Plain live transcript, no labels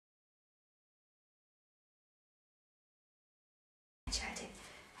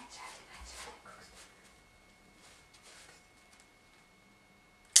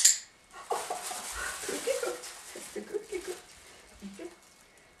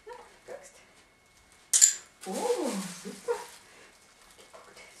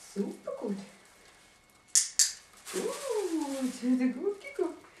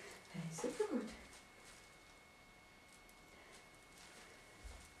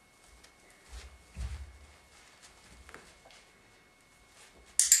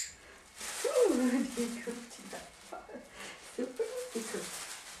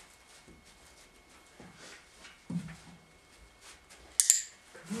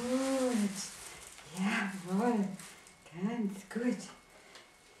gut.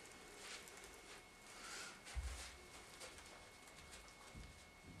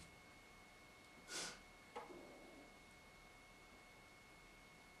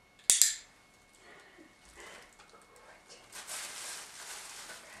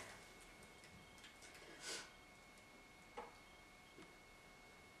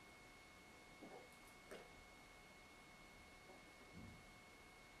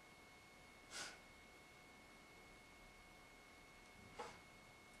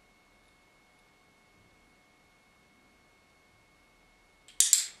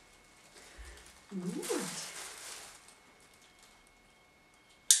 Gut.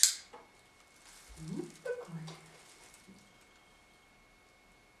 Super gut.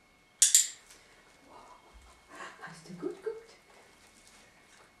 Hast du gut gut.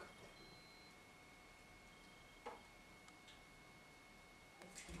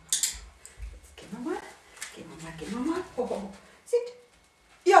 Jetzt gehen wir mal. Oh, sit.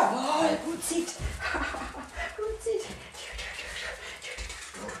 Jawohl, gut sit. Gut sit.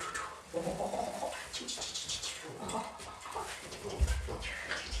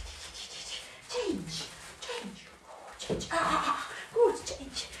 Change. Gut,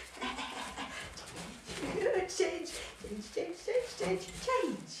 change.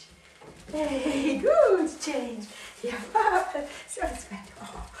 Change. Hey, gut, change. Ja, so ist gut.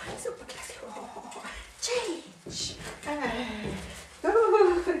 Super klasse. Change.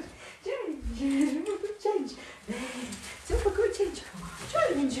 Gut. Change. Super gut, change.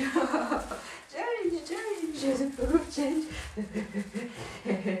 Change. Super gut, change.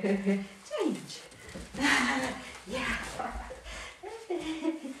 Change. Ja.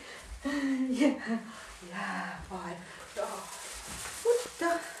 Ja, voll.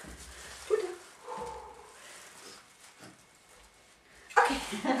 Gut. Okay.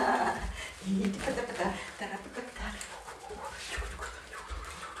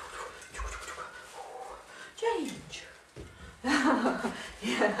 Change.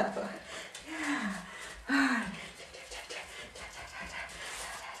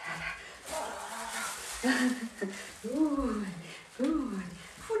 Gut.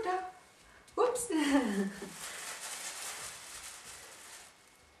 Futter. Ups.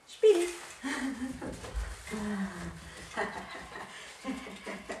 Spiel.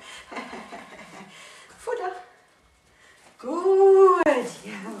 Futter. Gut.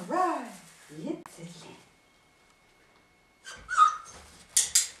 Jawohl. Jetzt ist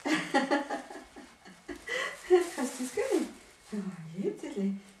Hast du es können? Jetzt hast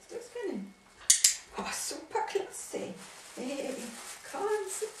du es können. Super klasse. Hey,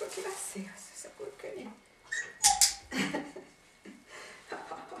 ganz super klasse. Hast du es so gut können.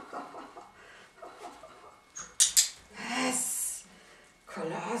 Yes.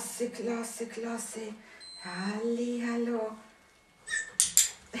 Klasse. Hallo.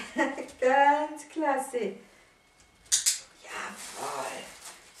 Ganz klasse. Jawohl.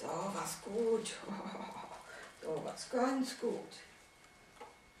 So was gut. So was ganz gut.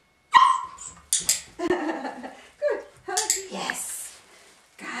 Gut. Yes.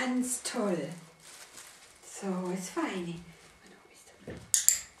 Ganz toll. So ist fein.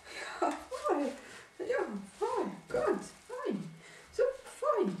 Jawohl. Ja, voll. Ganz fein. Super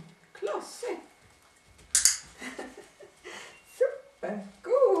fein. Klasse. Super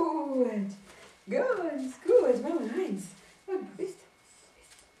gut. Ganz gut. Machen wir eins. Und bist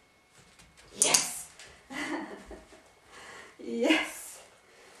Yes. Yes.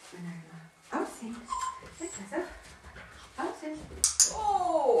 Und dann aussehen. Aussehen.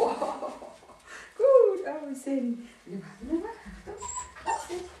 Oh. Gut aussehen.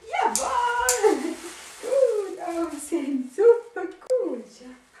 Aussehen. Jawohl. Gut aussehen. Super gut.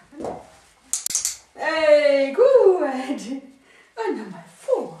 Hey, gut. Und nochmal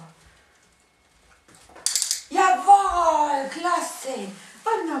vor. Jawohl, klasse.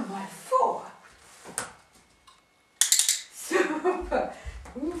 Und nochmal vor. Super.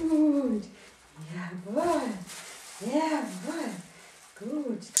 Gut. Jawohl.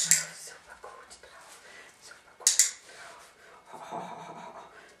 Gut drauf. Super gut drauf.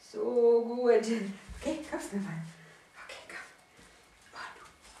 So gut. Okay, kommst nochmal. Okay, komm. Und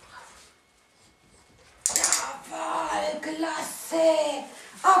drauf. Jawohl, klasse.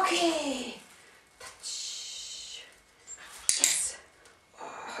 Okay. Yes.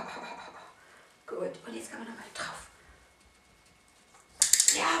 Gut. Und jetzt kommen wir nochmal drauf.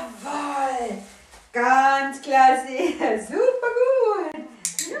 Jawohl. Ganz klasse. Super gut.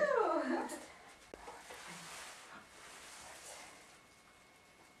 Ja.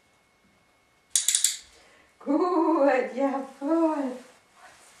 Gut, jawohl.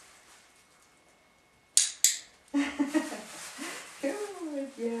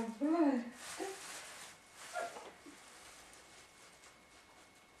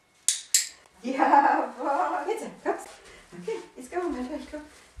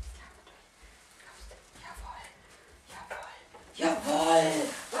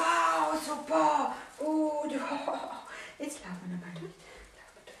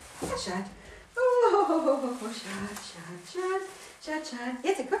 Schad. Oh, Schad, Schad, Schad, Schad, Schad.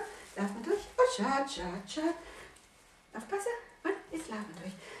 Jetzt, komm, laufen wir durch. Oh, Schad, Schad, Schad. Aufpassen. Und jetzt laufen wir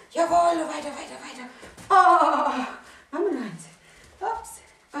durch. Jawohl, weiter, weiter, weiter. Oh, und noch eins. Ups,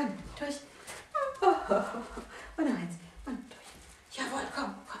 und durch. Oh, und noch eins. Und durch. Jawohl,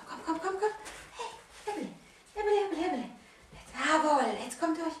 komm, komm, komm, komm, komm, komm. Hey, Hebbele. Jawohl, jetzt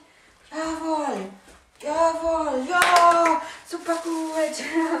kommt durch. Jawohl, jawohl, ja, super gut.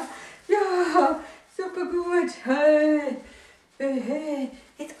 Ja, super gut. Hey, hey, hey.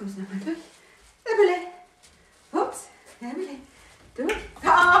 Jetzt kommst du nochmal durch. Hebbele. Ups, Hebbele. Durch.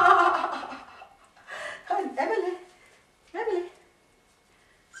 Ah, und Hebbele. Hebbele.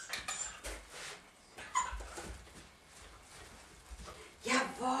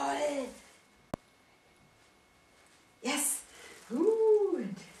 Jawohl. Yes.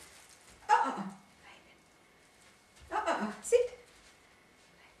 Gut. Sieht.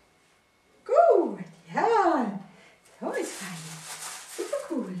 Gut. Ja. So ist fein. Super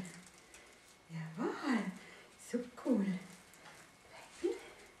cool. Jawohl. Super cool. Bleiben.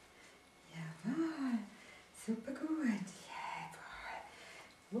 Jawohl. Super gut.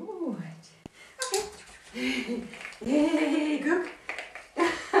 Jawohl. Gut. Okay. Hey, guck.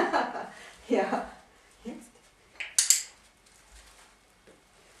 Ja. Jetzt.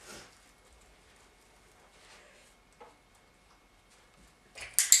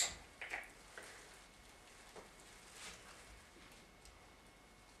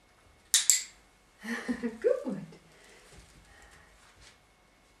 Gut.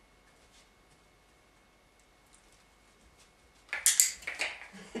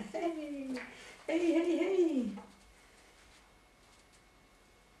 Hey, hey, hey, hey.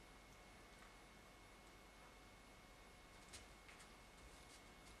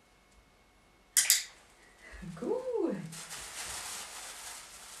 Gut.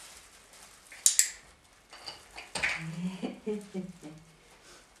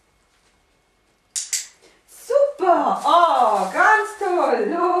 Super.